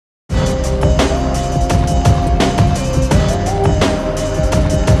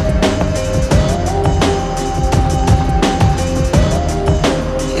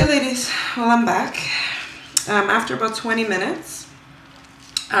I'm back. After about 20 minutes,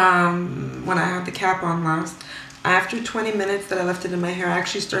 when I had the cap on last, after 20 minutes that I left it in my hair, I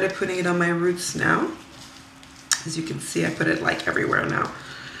actually started putting it on my roots now. As you can see, I put it like everywhere now.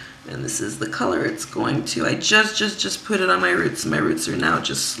 And this is the color it's going to. I just put it on my roots. My roots are now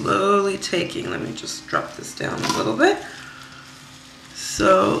just slowly taking. Let me just drop this down a little bit.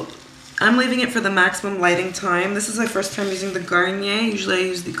 So I'm leaving it for the maximum lighting time. This is my first time using the Garnier. Usually I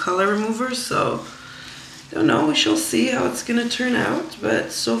use the color remover, so don't know. We shall see how it's gonna turn out,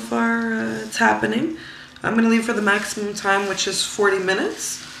 but so far it's happening. I'm gonna leave for the maximum time, which is 40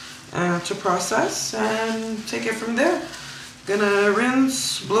 minutes to process, and take it from there. Gonna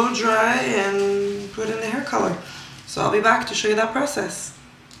rinse, blow dry, and put in the hair color. So I'll be back to show you that process.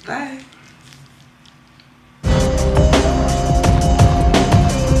 Bye.